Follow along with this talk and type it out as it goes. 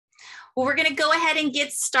Well, we're going to go ahead and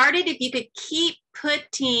get started. If you could keep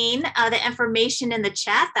putting the information in the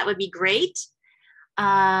chat, that would be great.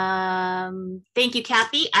 Thank you,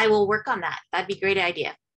 Kathy. I will work on that. That'd be a great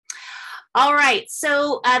idea. All right,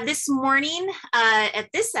 so this morning at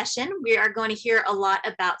this session, we are going to hear a lot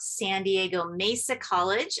about San Diego Mesa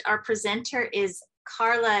College. Our presenter is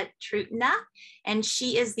Carla Trutna, and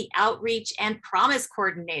she is the Outreach and Promise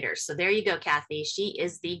Coordinator. So there you go, Kathy. She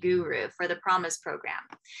is the guru for the Promise program.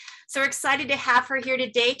 So we're excited to have her here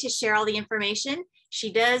today to share all the information.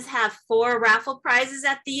 She does have 4 raffle prizes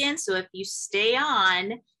at the end, so if you stay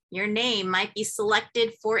on, your name might be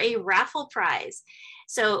selected for a raffle prize.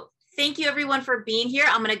 So thank you everyone for being here.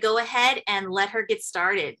 I'm going to go ahead and let her get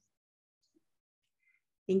started.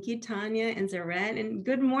 Thank you, Tanya and Zaret, and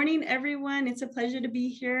good morning, everyone. It's a pleasure to be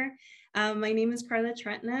here. My name is Carla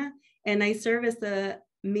Trutna, and I serve as the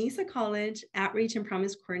Mesa College Outreach and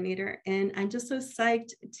Promise Coordinator, and I'm just so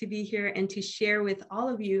psyched to be here and to share with all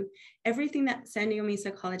of you everything that San Diego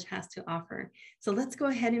Mesa College has to offer. So let's go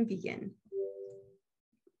ahead and begin.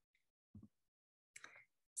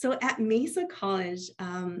 So at Mesa College,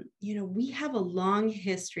 we have a long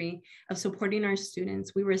history of supporting our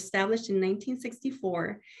students. We were established in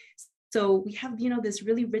 1964. So we have, this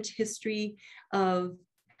really rich history of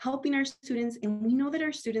helping our students. And we know that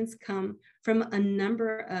our students come from a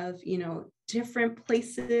number of, different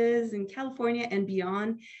places in California and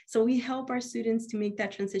beyond. So we help our students to make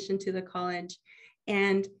that transition to the college.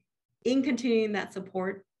 And in continuing that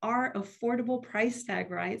support, our affordable price tag,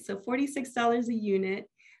 right? So $46 a unit.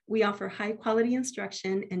 We offer high quality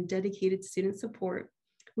instruction and dedicated student support.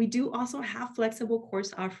 We do also have flexible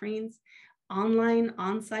course offerings, online,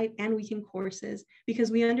 on-site, and weekend courses,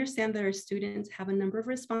 because we understand that our students have a number of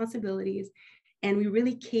responsibilities and we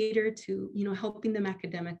really cater to, helping them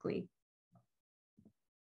academically.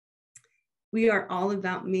 We are all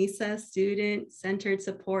about Mesa student-centered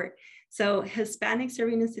support. So Hispanic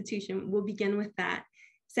Serving Institution, we'll begin with that.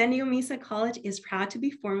 San Diego Mesa College is proud to be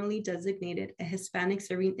formally designated a Hispanic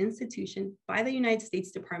Serving Institution by the United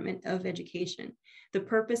States Department of Education. The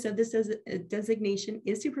purpose of this designation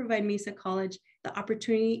is to provide Mesa College the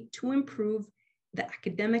opportunity to improve the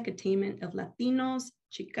academic attainment of Latinos,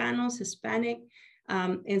 Chicanos, Hispanic,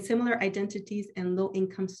 and similar identities and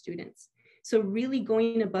low-income students. So really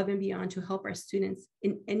going above and beyond to help our students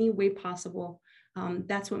in any way possible.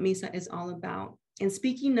 That's what Mesa is all about. And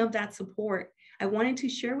speaking of that support, I wanted to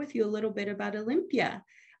share with you a little bit about Olympia.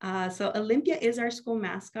 So Olympia is our school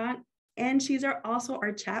mascot, and she's also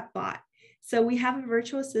our chat bot. So we have a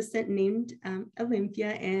virtual assistant named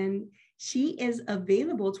Olympia, and she is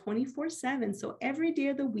available 24/7. So every day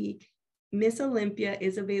of the week, Miss Olympia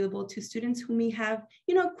is available to students who may have,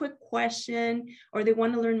 a quick question, or they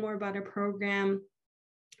want to learn more about a program.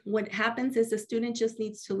 What happens is the student just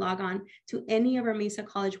needs to log on to any of our Mesa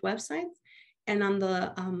College websites. And on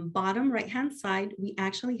the bottom right-hand side, we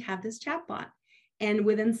actually have this chatbot. And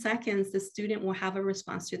within seconds, the student will have a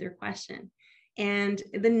response to their question. And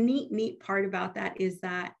the neat part about that is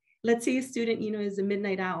that, let's say a student, is a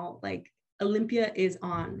midnight owl, like Olympia is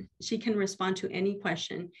on. She can respond to any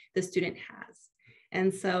question the student has.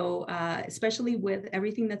 And so, especially with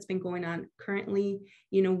everything that's been going on currently,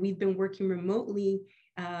 we've been working remotely.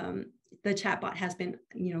 The chatbot has been,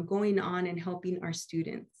 going on and helping our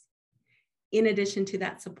students. In addition to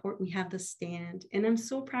that support, we have the stand, and I'm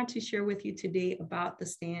so proud to share with you today about the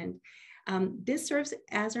stand. This serves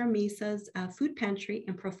as our Mesa's food pantry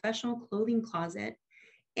and professional clothing closet,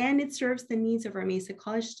 and it serves the needs of our Mesa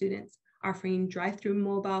College students, offering drive-through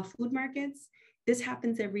mobile food markets. This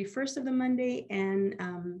happens every first of the Monday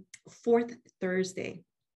and fourth Thursday.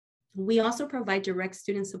 We also provide direct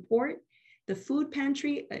student support, the food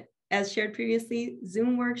pantry, as shared previously,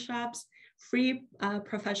 Zoom workshops, free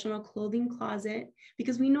professional clothing closet,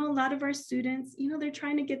 because we know a lot of our students, they're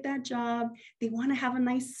trying to get that job. They want to have a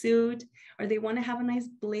nice suit, or they want to have a nice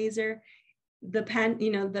blazer. The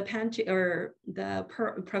pantry or the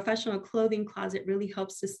professional clothing closet really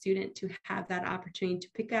helps the student to have that opportunity to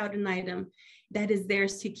pick out an item that is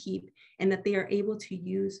theirs to keep and that they are able to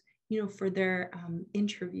use, for their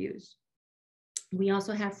interviews. We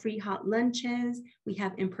also have free hot lunches, we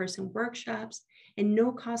have in-person workshops, and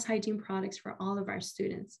no-cost hygiene products for all of our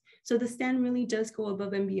students. So the stand really does go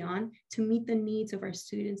above and beyond to meet the needs of our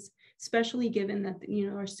students, especially given that,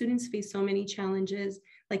 our students face so many challenges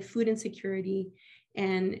like food insecurity,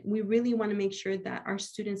 and we really want to make sure that our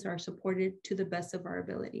students are supported to the best of our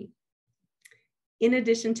ability. In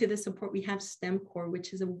addition to the support, we have STEM Core,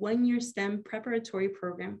 which is a one-year STEM preparatory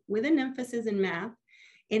program with an emphasis in math.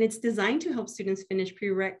 And it's designed to help students finish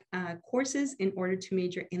prereq courses in order to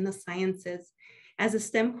major in the sciences. As a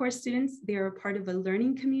STEM course students, they are a part of a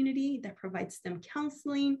learning community that provides STEM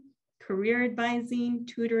counseling, career advising,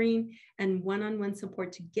 tutoring, and one-on-one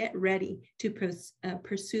support to get ready to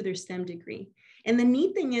pursue their STEM degree. And the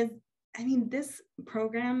neat thing is, I mean, this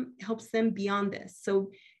program helps them beyond this.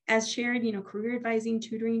 So as shared, career advising,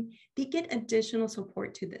 tutoring, they get additional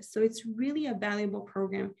support to this. So it's really a valuable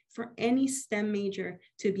program for any STEM major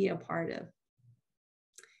to be a part of.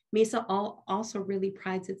 Mesa also really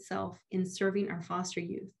prides itself in serving our foster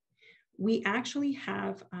youth. We actually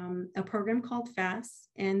have a program called FAST,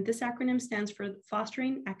 and this acronym stands for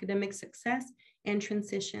Fostering Academic Success and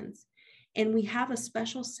Transitions. And we have a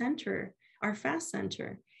special center, our FAST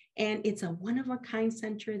Center, and it's a one-of-a-kind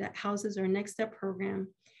center that houses our Next Step program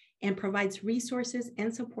and provides resources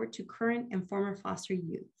and support to current and former foster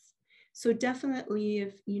youth. So definitely,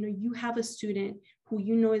 if you have a student who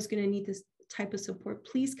is going to need this type of support,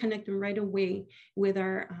 please connect them right away with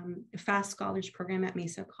our FAST Scholars program at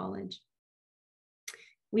Mesa College.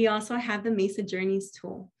 We also have the Mesa Journeys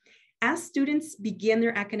tool. As students begin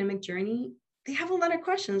their academic journey, they have a lot of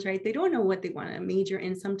questions, right? They don't know what they want to major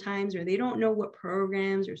in sometimes, or they don't know what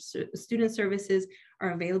programs or student services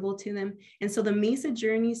are available to them. And so the Mesa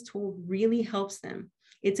Journeys tool really helps them.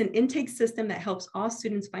 It's an intake system that helps all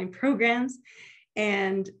students find programs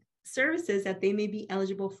and services that they may be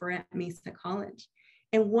eligible for at Mesa College.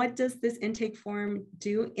 And what does this intake form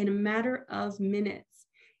do? In a matter of minutes,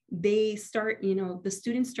 they start, the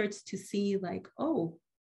student starts to see like, oh,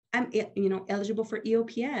 I'm eligible for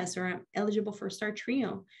EOPS, or I'm eligible for Star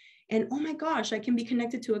Trio. And oh my gosh, I can be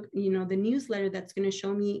connected to the newsletter that's going to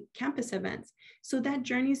show me campus events. So that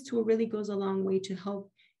Journeys tool really goes a long way to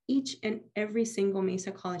help each and every single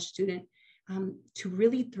Mesa College student to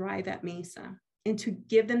really thrive at Mesa and to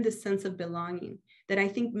give them this sense of belonging that I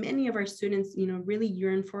think many of our students, really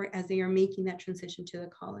yearn for as they are making that transition to the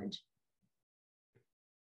college.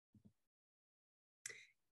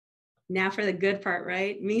 Now for the good part,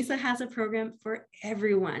 right? Mesa has a program for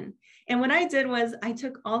everyone. And what I did was I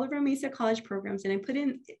took all of our Mesa College programs and I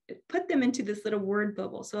put them into this little word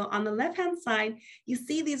bubble. So on the left-hand side, you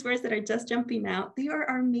see these words that are just jumping out. They are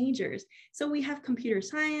our majors. So we have computer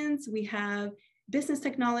science, we have business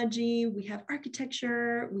technology, we have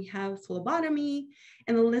architecture, we have phlebotomy,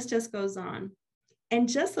 and the list just goes on. And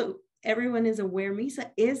just so everyone is aware,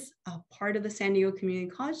 Mesa is a part of the San Diego Community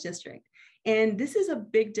College District. And this is a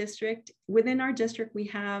big district. Within our district, we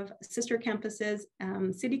have sister campuses,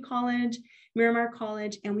 City College, Miramar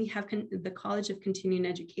College, and we have the College of Continuing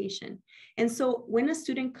Education. And so when a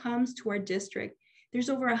student comes to our district, there's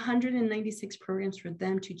over 196 programs for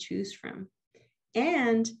them to choose from.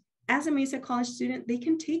 And as a Mesa College student, they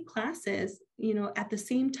can take classes, at the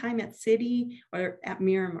same time at City or at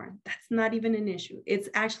Miramar. That's not even an issue. It's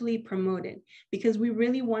actually promoted because we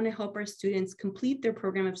really want to help our students complete their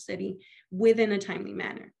program of study within a timely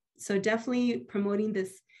manner. So definitely promoting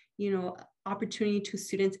this, opportunity to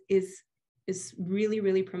students is really,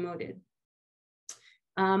 really promoted.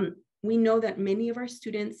 We know that many of our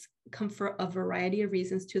students come for a variety of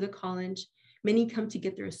reasons to the college. Many come to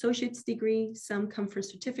get their associate's degree. Some come for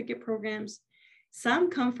certificate programs.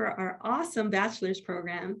 Some come for our awesome bachelor's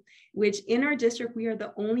program, which in our district, we are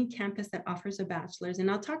the only campus that offers a bachelor's.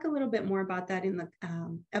 And I'll talk a little bit more about that in the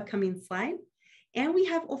upcoming slide. And we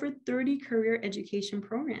have over 30 career education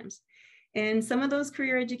programs. And some of those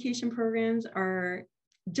career education programs are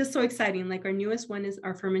just so exciting. Like our newest one is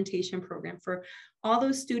our fermentation program. For all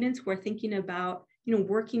those students who are thinking about,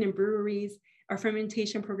 working in breweries, our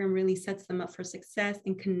fermentation program really sets them up for success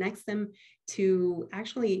and connects them to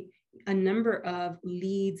actually a number of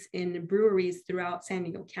leads in breweries throughout San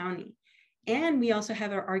Diego County. And we also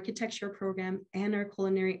have our architecture program and our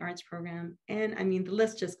culinary arts program. And I mean, the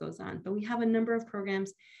list just goes on, but we have a number of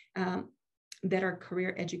programs that are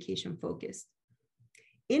career education focused.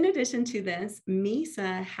 In addition to this,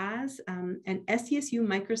 Mesa has an SDSU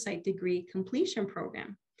microsite degree completion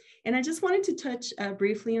program. And I just wanted to touch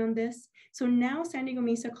briefly on this. So now San Diego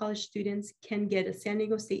Mesa College students can get a San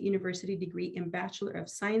Diego State University degree in Bachelor of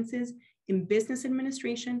Sciences in Business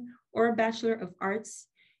Administration or a Bachelor of Arts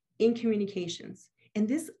in Communications. And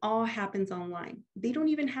this all happens online. They don't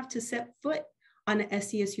even have to set foot on an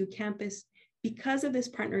SDSU campus because of this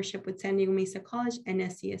partnership with San Diego Mesa College and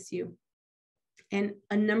SDSU. And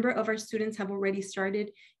a number of our students have already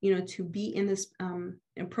started, to be in this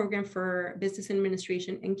program for business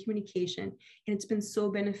administration and communication, and it's been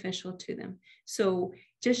so beneficial to them. So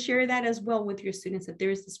just share that as well with your students, that there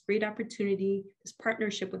is this great opportunity, this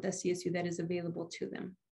partnership with SDSU that is available to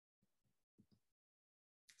them.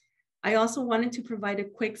 I also wanted to provide a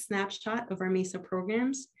quick snapshot of our Mesa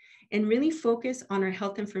programs. and really focus on our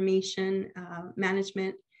health information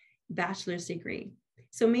management bachelor's degree.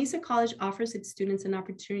 So Mesa College offers its students an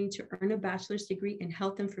opportunity to earn a bachelor's degree in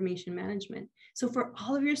health information management. So for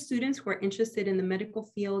all of your students who are interested in the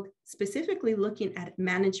medical field, specifically looking at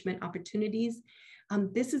management opportunities,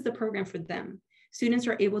 this is the program for them. Students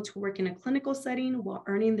are able to work in a clinical setting while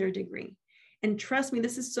earning their degree. And trust me,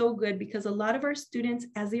 this is so good because a lot of our students,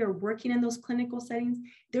 as they are working in those clinical settings,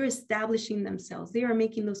 they're establishing themselves. They are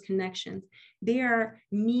making those connections. They are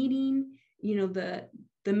meeting, the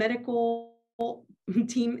medical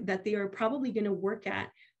team that they are probably going to work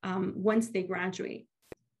at once they graduate.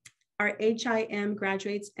 Our HIM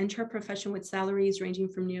graduates enter a profession with salaries ranging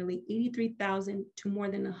from nearly $83,000 to more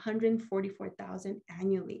than $144,000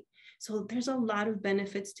 annually. So there's a lot of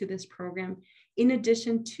benefits to this program, in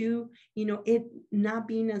addition to it not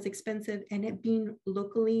being as expensive and it being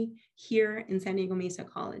locally here in San Diego Mesa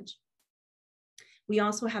College. We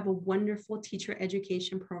also have a wonderful teacher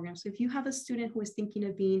education program. So if you have a student who is thinking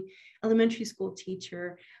of being elementary school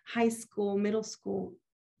teacher, high school, middle school,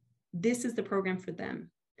 this is the program for them.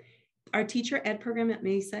 Our teacher ed program at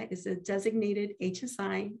Mesa is a designated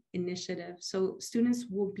HSI initiative. So students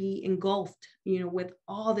will be engulfed, with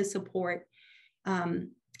all the support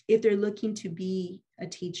if they're looking to be a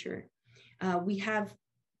teacher. We have,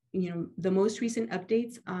 the most recent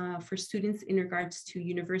updates for students in regards to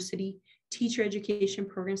university teacher education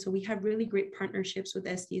programs. So we have really great partnerships with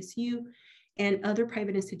SDSU and other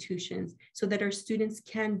private institutions so that our students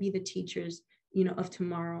can be the teachers, of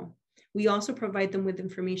tomorrow. We also provide them with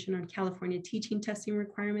information on California teaching testing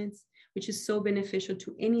requirements, which is so beneficial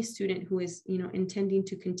to any student who is, intending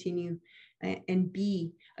to continue and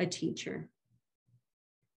be a teacher.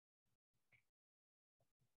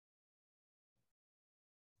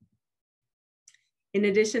 In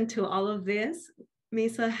addition to all of this,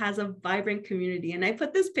 Mesa has a vibrant community. And I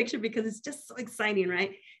put this picture because it's just so exciting,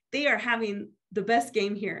 right? They are having the best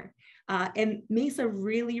game here. And Mesa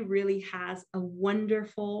really, really has a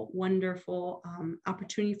wonderful, wonderful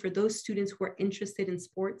opportunity for those students who are interested in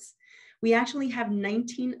sports. We actually have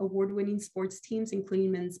 19 award-winning sports teams,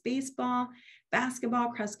 including men's baseball, basketball,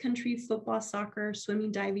 cross country, football, soccer,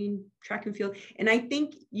 swimming, diving, track and field. And I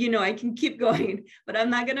think, I can keep going, but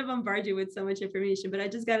I'm not going to bombard you with so much information, but I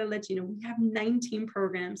just got to let you know, we have 19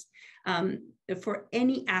 programs for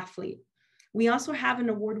any athlete. We also have an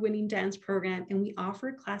award-winning dance program, and we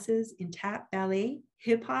offer classes in tap, ballet,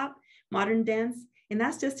 hip hop, modern dance, and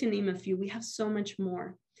that's just to name a few. We have so much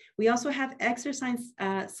more. We also have exercise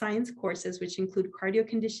science courses, which include cardio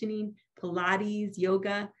conditioning, Pilates,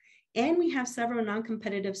 yoga, and we have several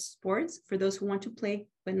non-competitive sports for those who want to play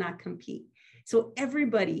but not compete. So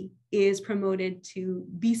everybody is promoted to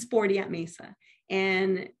be sporty at Mesa.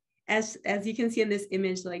 And as you can see in this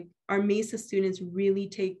image, like our Mesa students really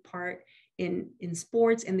take part in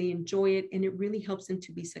sports and they enjoy it, and it really helps them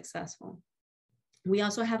to be successful. We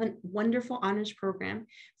also have a wonderful honors program,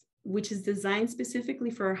 which is designed specifically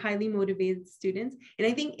for our highly motivated students. And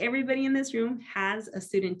I think everybody in this room has a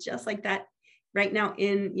student just like that right now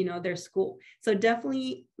in their school. So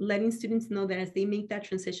definitely letting students know that as they make that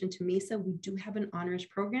transition to Mesa, we do have an honors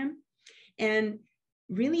program. And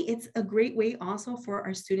really, it's a great way also for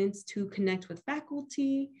our students to connect with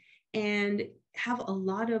faculty and have a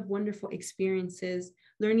lot of wonderful experiences,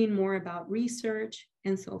 learning more about research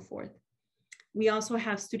and so forth. We also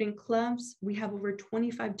have student clubs. We have over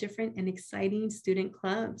 25 different and exciting student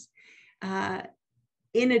clubs,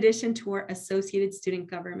 in addition to our associated student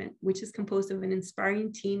government, which is composed of an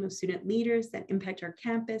inspiring team of student leaders that impact our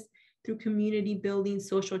campus through community building,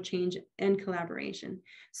 social change, and collaboration.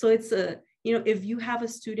 So it's if you have a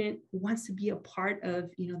student who wants to be a part of,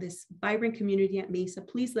 this vibrant community at Mesa,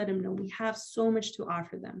 please let them know. We have so much to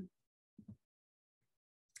offer them.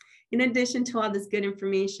 In addition to all this good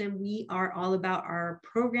information, we are all about our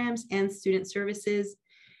programs and student services,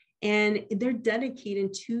 and they're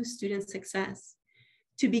dedicated to student success.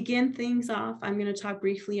 To begin things off, I'm going to talk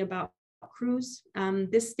briefly about CRUISE.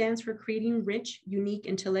 This stands for Creating Rich, Unique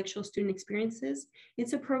Intellectual Student Experiences.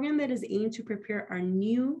 It's a program that is aimed to prepare our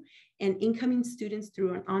new and incoming students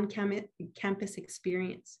through an on-campus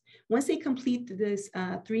experience. Once they complete this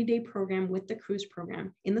 3-day program with the CRUISE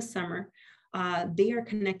program in the summer, they are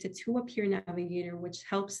connected to a peer navigator, which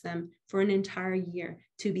helps them for an entire year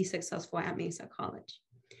to be successful at Mesa College.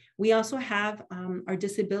 We also have our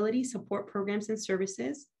disability support programs and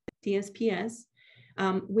services, DSPS,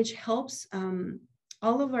 which helps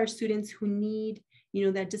all of our students who need,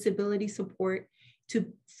 that disability support to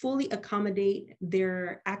fully accommodate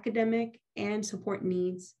their academic and support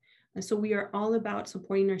needs. So we are all about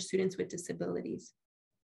supporting our students with disabilities.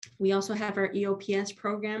 We also have our EOPS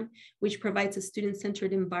program, which provides a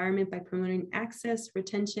student-centered environment by promoting access,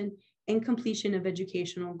 retention, and completion of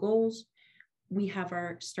educational goals. We have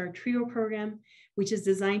our STAR Trio program, which is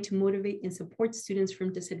designed to motivate and support students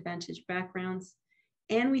from disadvantaged backgrounds.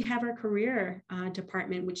 And we have our career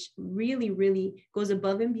department, which really goes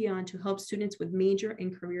above and beyond to help students with major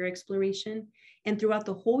and career exploration. And throughout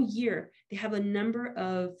the whole year, they have a number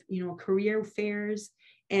of career fairs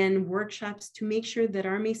and workshops to make sure that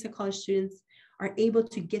our Mesa College students are able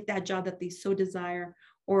to get that job that they so desire.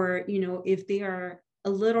 Or if they are a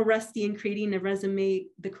little rusty in creating a resume,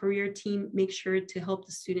 the career team makes sure to help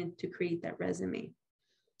the student to create that resume.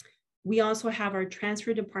 We also have our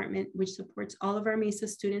transfer department, which supports all of our Mesa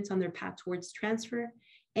students on their path towards transfer.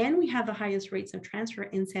 And we have the highest rates of transfer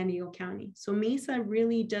in San Diego County. So Mesa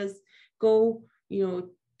really does go,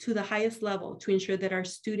 to the highest level to ensure that our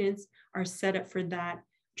students are set up for that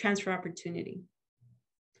transfer opportunity.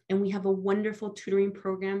 And we have a wonderful tutoring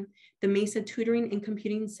program. The Mesa Tutoring and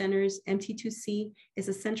Computing Center's MT2C is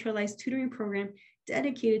a centralized tutoring program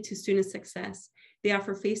dedicated to student success. They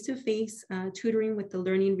offer face-to-face tutoring with the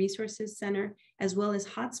Learning Resources Center, as well as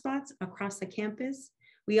hotspots across the campus.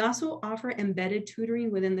 We also offer embedded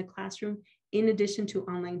tutoring within the classroom, in addition to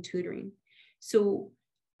online tutoring. So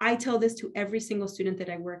I tell this to every single student that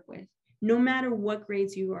I work with. No matter what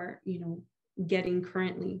grades you are, getting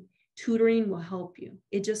currently, tutoring will help you.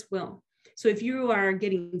 It just will. So if you are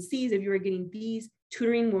getting C's, if you are getting B's,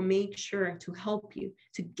 tutoring will make sure to help you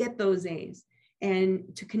to get those A's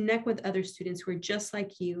and to connect with other students who are just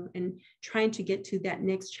like you and trying to get to that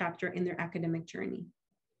next chapter in their academic journey.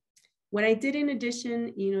 What I did in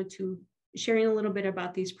addition, to sharing a little bit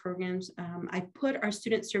about these programs, I put our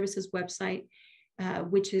student services website,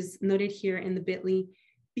 which is noted here in the bit.ly,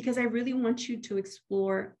 because I really want you to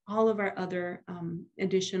explore all of our other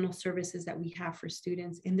additional services that we have for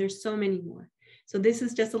students. And there's so many more. So this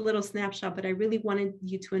is just a little snapshot, but I really wanted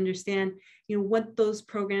you to understand, what those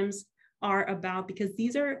programs are about, because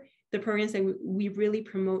these are the programs that we really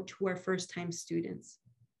promote to our first-time students.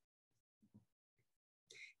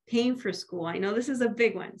 Paying for school. I know this is a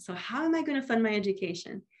big one. So how am I going to fund my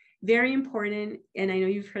education? Very important. And I know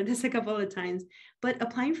you've heard this a couple of times, but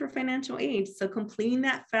applying for financial aid. So completing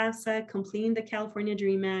that FAFSA, completing the California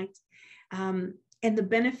Dream Act, and the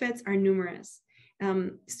benefits are numerous.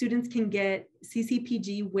 Students can get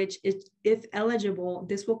CCPG, which is, if eligible,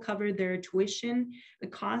 this will cover their tuition, the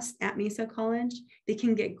cost at Mesa College. They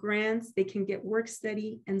can get grants, they can get work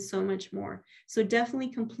study, and so much more. So definitely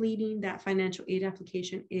completing that financial aid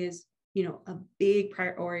application is, a big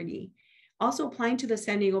priority. Also applying to the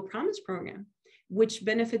San Diego Promise program, which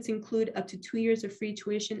benefits include up to 2 years of free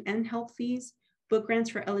tuition and help fees, book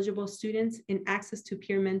grants for eligible students, and access to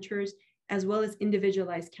peer mentors, as well as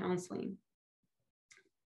individualized counseling.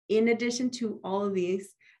 In addition to all of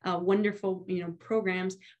these wonderful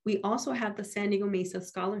programs, we also have the San Diego Mesa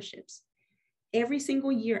scholarships. Every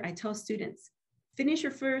single year, I tell students, finish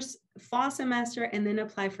your first fall semester and then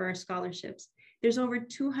apply for our scholarships. There's over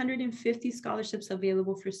 250 scholarships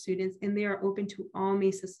available for students, and they are open to all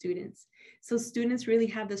Mesa students. So students really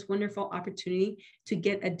have this wonderful opportunity to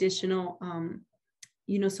get additional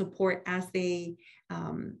support as they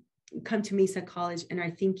come to Mesa College and are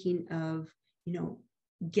thinking of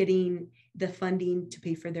getting the funding to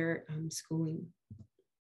pay for their schooling.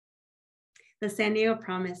 The San Diego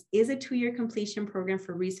Promise is a 2-year completion program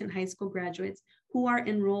for recent high school graduates who are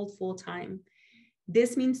enrolled full-time.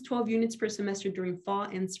 This means 12 units per semester during fall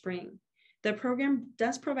and spring. The program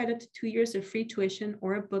does provide up to 2 years of free tuition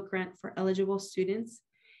or a book grant for eligible students,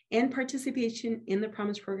 and participation in the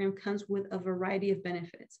Promise program comes with a variety of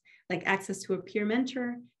benefits, like access to a peer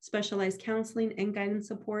mentor, specialized counseling and guidance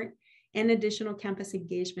support, and additional campus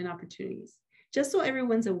engagement opportunities. Just so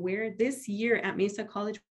everyone's aware, this year at Mesa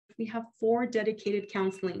College, we have 4 dedicated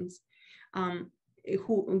counselors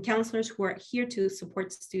who are here to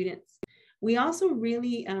support students. We also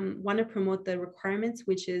really want to promote the requirements,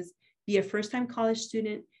 which is be a first-time college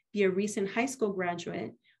student, be a recent high school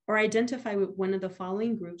graduate, or identify with one of the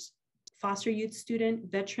following groups: foster youth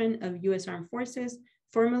student, veteran of U.S. Armed Forces,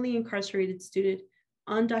 formerly incarcerated student,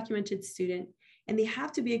 undocumented student, and they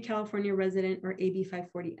have to be a California resident or AB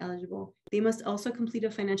 540 eligible. They must also complete a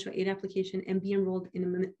financial aid application and be enrolled in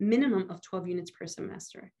a minimum of 12 units per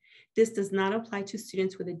semester. This does not apply to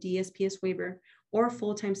students with a DSPS waiver or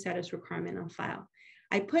full-time status requirement on file.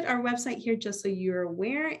 I put our website here just so you're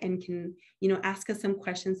aware and can ask us some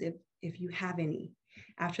questions if you have any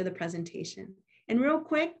after the presentation. And real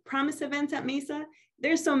quick, Promise events at Mesa,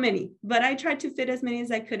 there's so many, but I tried to fit as many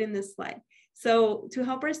as I could in this slide. So to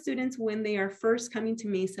help our students when they are first coming to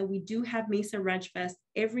Mesa, we do have Mesa Reg Fest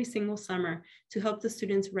every single summer to help the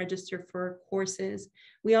students register for courses.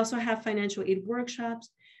 We also have financial aid workshops.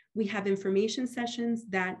 We have information sessions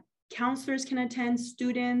that counselors can attend,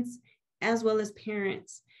 students, as well as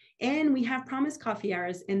parents. And we have Promise Coffee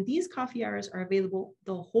Hours, and these coffee hours are available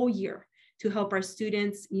the whole year to help our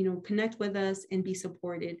students, connect with us and be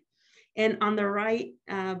supported. And on the right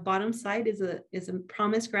bottom side is a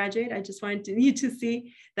Promise graduate. I just wanted you to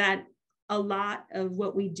see that a lot of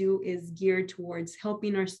what we do is geared towards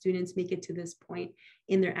helping our students make it to this point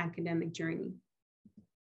in their academic journey.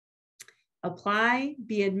 Apply,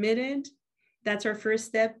 be admitted. That's our first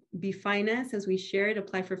step. Be financed, as we shared,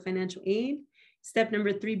 apply for financial aid. Step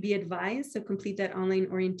number 3, be advised. So complete that online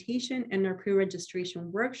orientation and our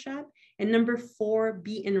pre-registration workshop. And number 4,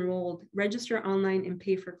 be enrolled, register online and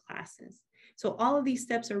pay for classes. So all of these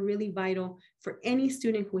steps are really vital for any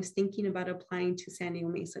student who is thinking about applying to San Diego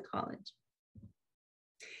Mesa College.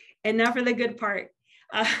 And now for the good part.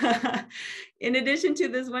 In addition to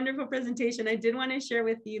this wonderful presentation, I did want to share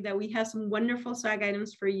with you that we have some wonderful swag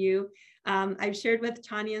items for you. I've shared with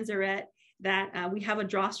Tanya and Zarette that we have a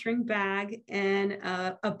drawstring bag and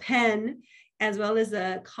a pen, as well as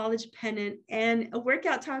a college pennant and a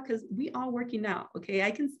workout top, because we all working out. Okay,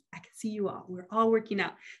 I can see you all. We're all working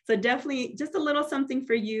out. So definitely just a little something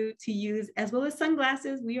for you to use, as well as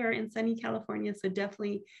sunglasses. We are in sunny California, so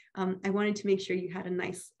definitely I wanted to make sure you had a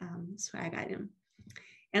nice swag item.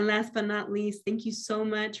 And last but not least, thank you so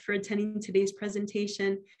much for attending today's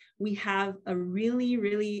presentation. We have a really,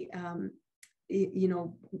 really,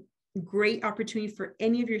 great opportunity for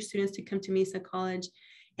any of your students to come to Mesa College,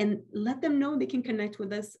 and let them know they can connect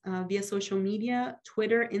with us via social media,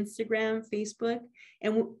 Twitter, Instagram, Facebook,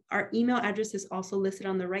 and our email address is also listed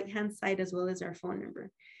on the right-hand side, as well as our phone number.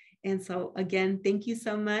 And so again, thank you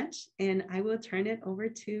so much. And I will turn it over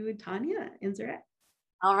to Tanya and Zarette.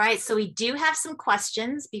 All right, so we do have some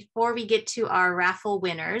questions before we get to our raffle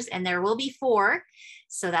winners, and there will be 4.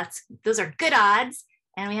 So those are good odds.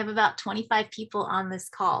 And we have about 25 people on this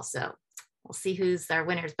call, so we'll see who's our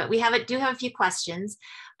winners. But we do have a few questions.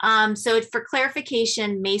 So for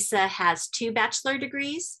clarification, Mesa has 2 bachelor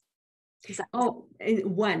degrees.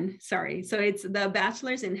 One, sorry. So it's the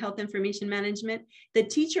bachelor's in health information management. The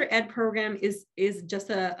teacher ed program is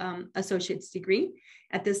just a associate's degree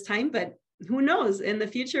at this time, but who knows, in the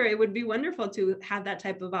future, it would be wonderful to have that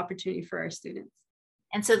type of opportunity for our students.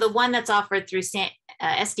 And so the one that's offered through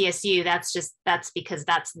SDSU, that's because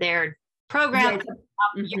that's their program.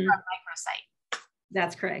 Yeah, you're on microsite.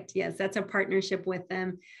 That's correct. Yes, that's a partnership with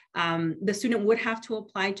them. The student would have to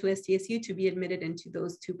apply to SDSU to be admitted into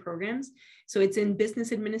those 2 programs. So it's in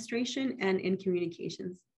business administration and in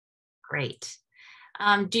communications. Great.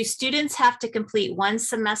 Do students have to complete 1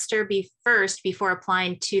 semester first before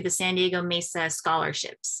applying to the San Diego Mesa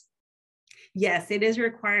scholarships? Yes, it is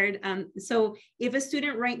required. So if a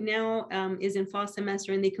student right now is in fall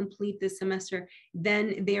semester and they complete this semester,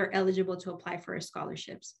 then they are eligible to apply for our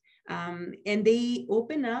scholarships. And they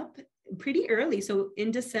open up pretty early. So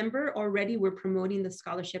in December already, we're promoting the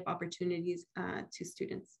scholarship opportunities to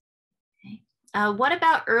students. Okay. What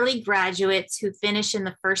about early graduates who finish in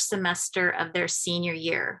the first semester of their senior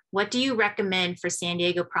year? What do you recommend for San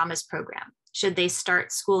Diego Promise program? Should they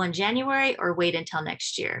start school in January or wait until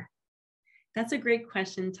next year? That's a great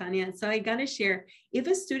question, Tanya. So I got to share, if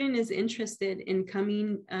a student is interested in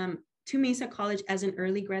coming to Mesa College as an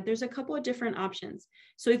early grad, there's a couple of different options.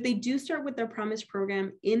 So if they do start with their Promise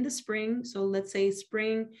program in the spring, so let's say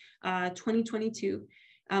spring 2022,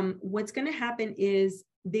 what's going to happen is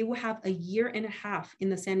they will have 1.5 years in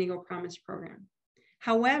the San Diego Promise program.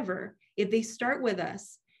 However, if they start with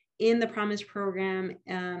us in the Promise program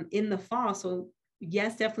in the fall, so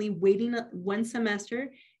yes, definitely waiting 1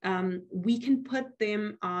 semester, we can put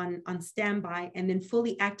them on standby and then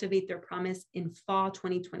fully activate their Promise in fall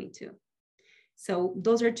 2022. So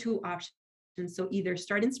those are 2 options. So either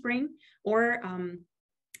start in spring or,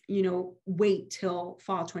 wait till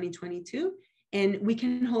fall 2022 and we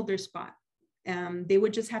can hold their spot. They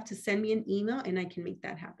would just have to send me an email and I can make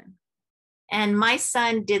that happen. And my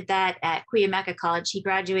son did that at Cuyamaca College. He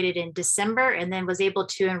graduated in December and then was able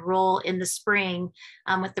to enroll in the spring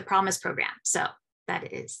with the Promise program. So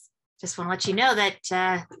that is, just want to let you know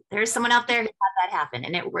that there's someone out there who had that happen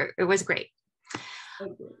and it was great.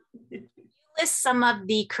 Okay. List some of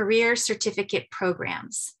the career certificate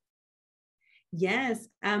programs. Yes,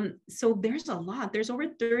 so there's a lot. There's over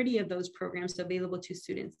 30 of those programs available to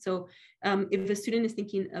students. So if a student is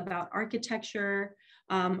thinking about architecture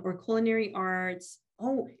or culinary arts,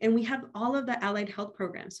 Oh, and we have all of the allied health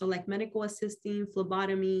programs. So like medical assisting,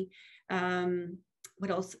 phlebotomy, what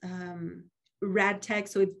else? Rad tech.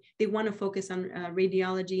 So if they want to focus on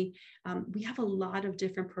radiology, we have a lot of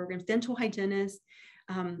different programs, dental hygienist.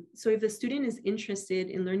 So if the student is interested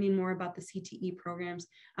in learning more about the CTE programs,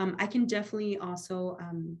 I can definitely also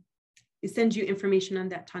send you information on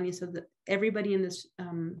that, Tanya, so that everybody in this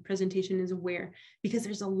presentation is aware, because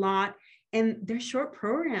there's a lot and they're short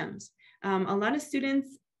programs. A lot of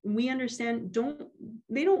students, we understand,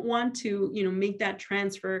 they don't want to, make that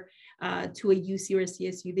transfer to a UC or a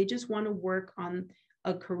CSU. They just want to work on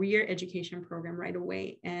a career education program right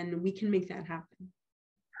away, and we can make that happen.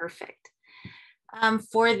 Perfect.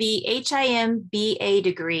 For the HIM BA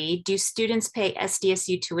degree, do students pay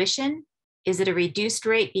SDSU tuition? Is it a reduced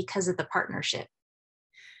rate because of the partnership?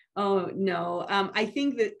 Oh, no. I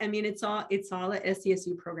think that, it's all a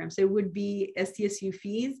SDSU program. So it would be SDSU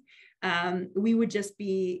fees. We would just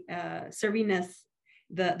be serving as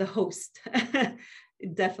the host,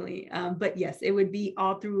 definitely. But yes, it would be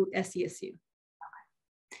all through SDSU.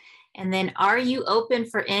 And then, are you open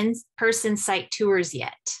for in-person site tours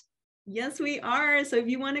yet? Yes, we are. So if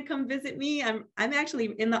you want to come visit me, I'm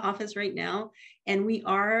actually in the office right now, and we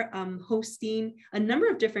are hosting a number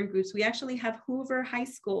of different groups. We actually have Hoover High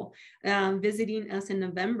School visiting us in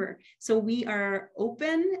November. So we are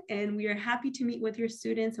open, and we are happy to meet with your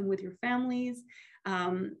students and with your families.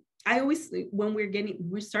 I always, when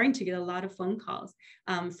we're starting to get a lot of phone calls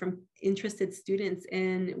from interested students,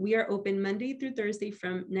 and we are open Monday through Thursday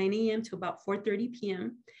from 9 a.m. to about 4:30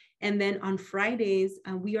 p.m. And then on Fridays,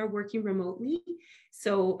 we are working remotely.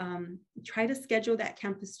 So try to schedule that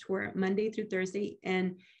campus tour Monday through Thursday.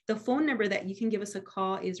 And the phone number that you can give us a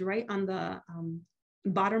call is right on the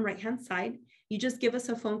bottom right-hand side. You just give us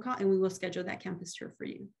a phone call and we will schedule that campus tour for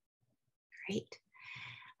you. Great.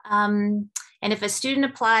 And if a student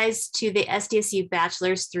applies to the SDSU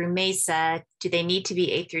bachelor's through Mesa, do they need to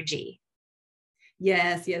be A through G?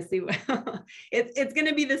 Yes, they will. It's going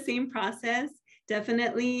to be the same process.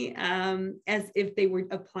 Definitely, as if they were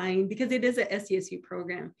applying, because it is a SDSU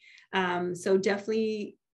program. So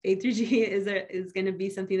definitely A through G is going to be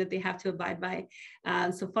something that they have to abide by.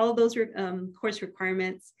 So follow those course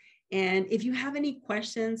requirements. And if you have any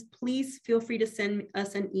questions, please feel free to send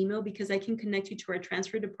us an email, because I can connect you to our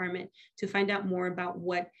transfer department to find out more about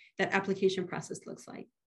what that application process looks like.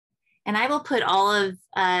 And I will put all of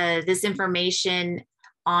this information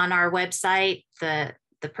on our website,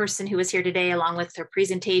 the person who was here today, along with her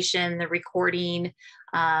presentation, the recording,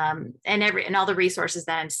 and all the resources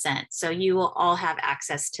that I'm sent. So you will all have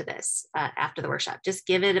access to this after the workshop. Just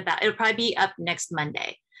give it it'll probably be up next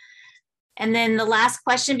Monday. And then the last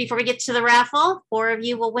question before we get to the raffle, 4 of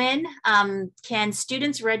you will win. Can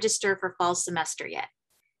students register for fall semester yet?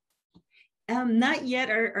 Not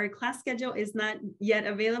yet. Our class schedule is not yet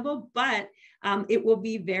available, but it will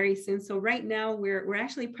be very soon. So right now we're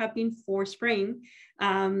actually prepping for spring.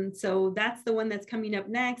 So that's the one that's coming up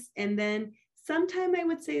next. And then sometime, I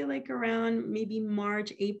would say like around maybe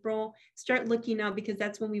March, April, start looking out, because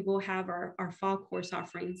that's when we will have our fall course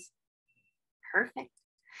offerings. Perfect.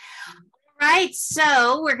 All right,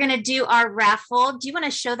 so we're gonna do our raffle. Do you want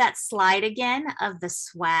to show that slide again of the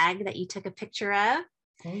swag that you took a picture of?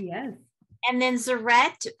 Oh, yes. And then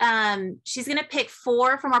Zarette, she's going to pick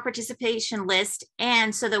 4 from our participation list.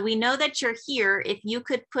 And so that we know that you're here, if you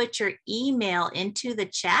could put your email into the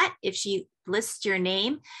chat, if she lists your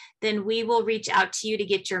name, then we will reach out to you to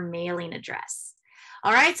get your mailing address.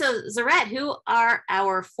 All right, so Zarette, who are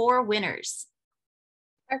our 4 winners?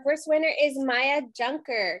 Our first winner is Maya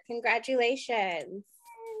Junker. Congratulations.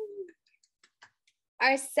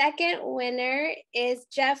 Our second winner is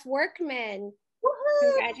Jeff Workman.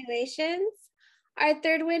 Congratulations. Our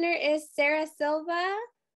third winner is Sarah Silva.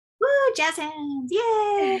 Woo, jazz hands,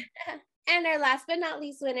 yay. And our last but not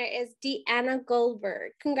least winner is Deanna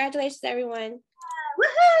Goldberg. Congratulations, everyone.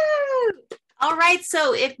 Woohoo! All right,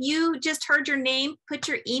 so if you just heard your name, put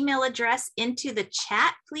your email address into the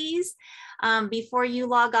chat, please, before you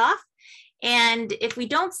log off. And if we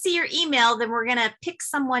don't see your email, then we're gonna pick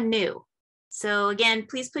someone new. So again,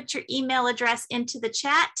 please put your email address into the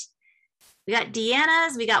chat. We got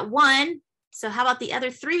Deanna's, we got 1. So how about the other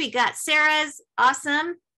 3? We got Sarah's,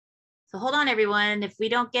 awesome. So hold on, everyone. If we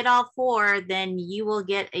don't get all 4, then you will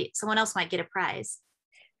get someone else might get a prize.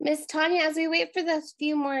 Miss Tanya, as we wait for those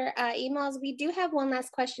few more emails, we do have one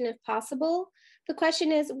last question if possible. The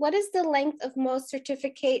question is, what is the length of most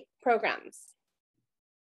certificate programs?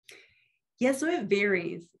 Yeah, so it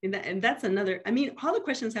varies. And that's another, all the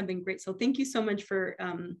questions have been great. So thank you so much for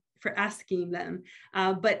for asking them.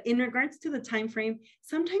 But in regards to the time frame,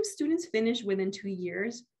 sometimes students finish within 2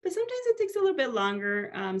 years, but sometimes it takes a little bit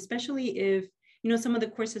longer, especially if some of the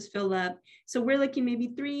courses fill up. So we're looking maybe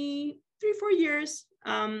 4 years.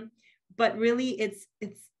 But really, it's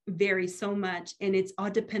varies so much, and it's all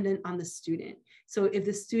dependent on the student. So if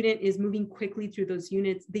the student is moving quickly through those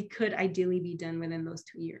units, they could ideally be done within those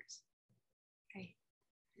 2 years. Okay.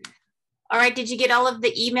 All right, did you get all of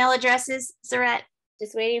the email addresses, Zarette?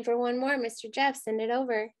 Just waiting for one more. Mr. Jeff, send it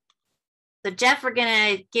over. So Jeff, we're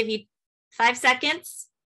gonna give you 5 seconds,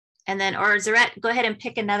 and then, or Zarette, go ahead and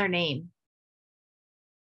pick another name.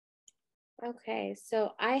 Okay,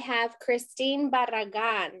 so I have Christine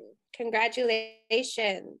Barragan.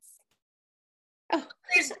 Congratulations. Oh,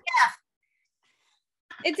 Here's Jeff.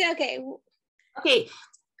 It's okay. Okay,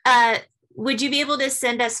 would you be able to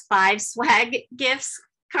send us 5 swag gifts,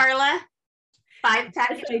 Carla? 5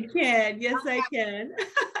 packages? Yes, I can. Yes, I can.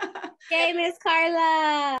 Yay, Miss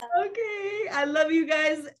Carla. Okay, I love you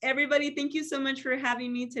guys. Everybody, thank you so much for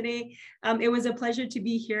having me today. It was a pleasure to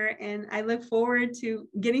be here, and I look forward to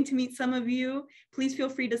getting to meet some of you. Please feel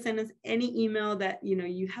free to send us any email that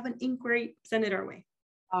you have an inquiry, send it our way.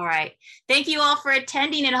 All right. Thank you all for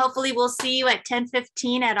attending, and hopefully we'll see you at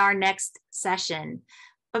 10:15 at our next session.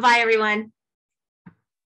 Bye-bye, everyone.